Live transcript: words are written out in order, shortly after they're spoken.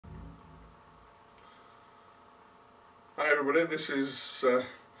Hi everybody, this is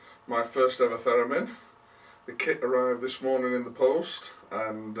my first ever Theremin. The kit arrived this morning in the post,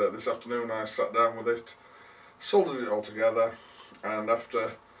 and this afternoon I sat down with it, soldered it all together, and after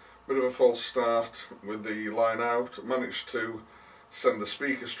a bit of a false start with the line out, managed to send the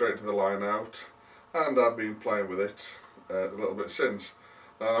speaker straight to the line out, and I've been playing with it a little bit since.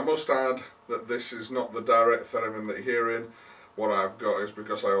 Now I must add that this is not the direct Theremin that you're hearing. What I've got is,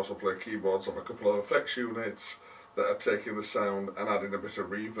 because I also play keyboards, of a couple of effects units that are taking the sound and adding a bit of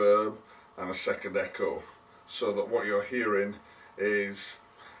reverb and a second echo, so that what you're hearing is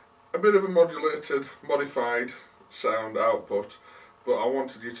a bit of a modulated, modified sound output. But I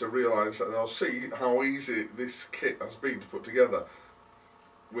wanted you to realise that, I'll see how easy this kit has been to put together,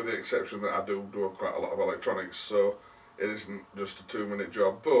 with the exception that I do quite a lot of electronics, so it isn't just a 2-minute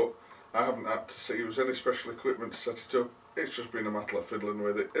job. But I haven't had to use any special equipment to set it up. It's just been a matter of fiddling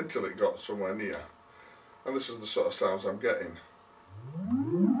with it until it got somewhere near. And this is the sort of sounds I'm getting.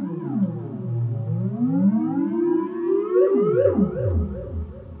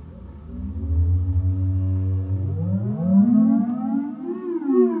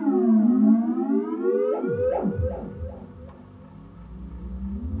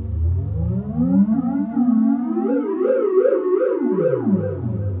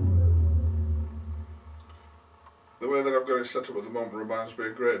 The way that I've got it set up at the moment reminds me a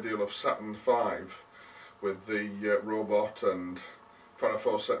great deal of Saturn V, with the robot and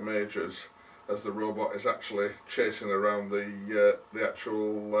Farafoset majors, as the robot is actually chasing around the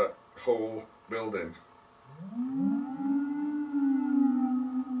actual whole building.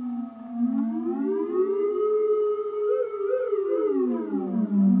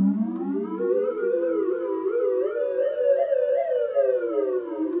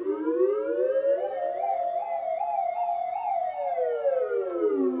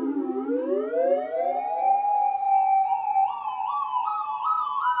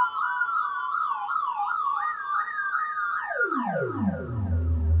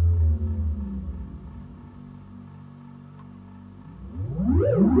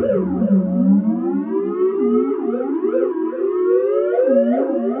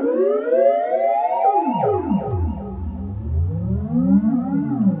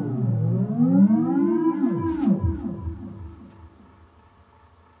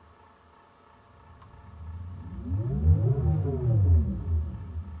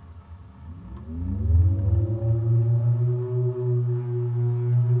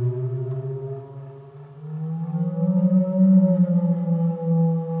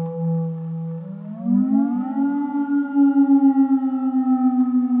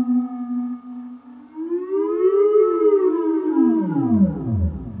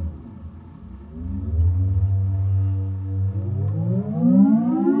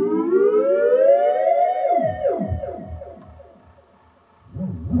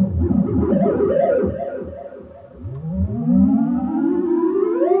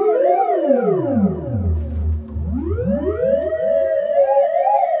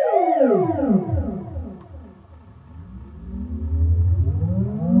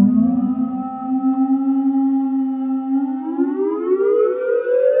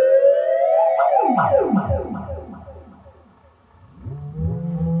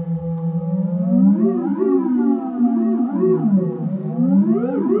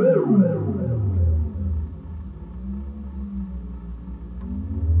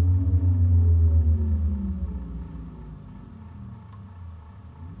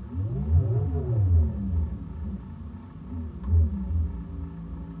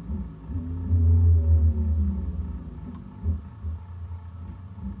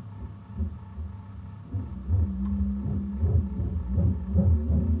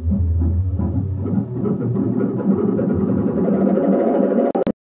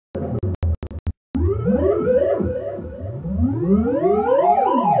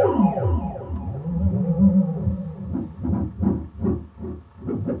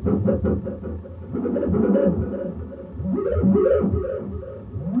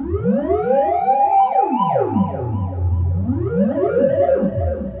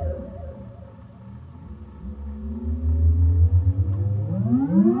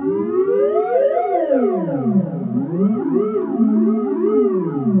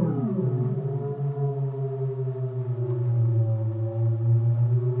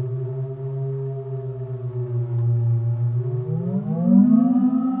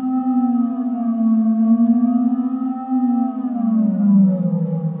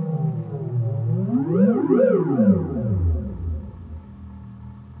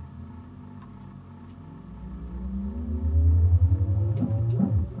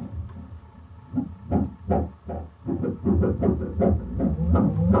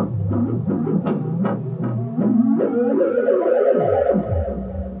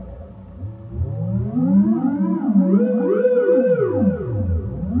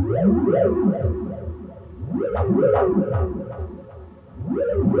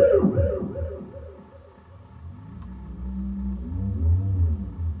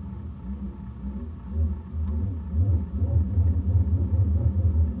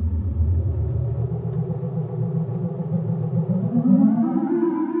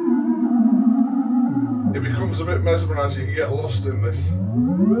 It becomes a bit mesmerising, you get lost in this.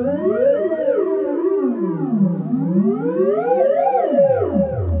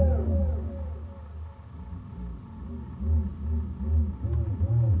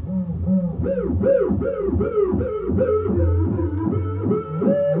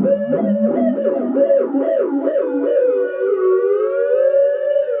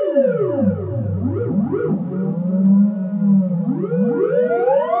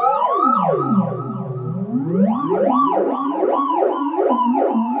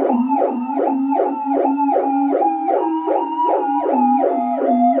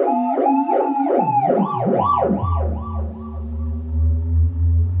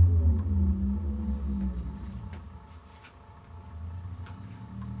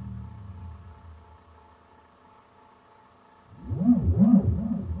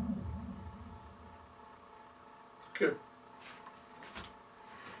 Okay.